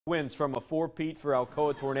Wins from a four-peat for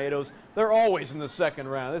Alcoa Tornadoes. They're always in the second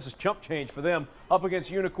round. This is chump change for them up against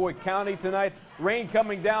Unicoi County tonight. Rain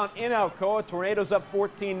coming down in Alcoa. Tornadoes up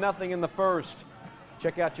 14-0 in the first.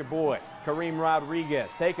 Check out your boy, Kareem Rodriguez,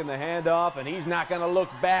 taking the handoff, and he's not going to look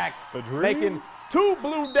back. Making two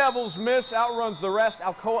Blue Devils miss, outruns the rest.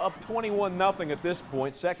 Alcoa up 21-0 at this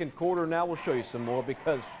point. Second quarter now. We'll show you some more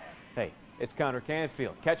because, hey, it's Connor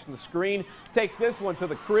Canfield catching the screen, takes this one to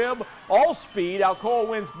the crib. All speed. Alcoa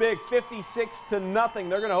wins big, 56-0. They're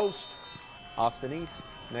going to host Austin East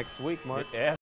next week, Mark. Yeah.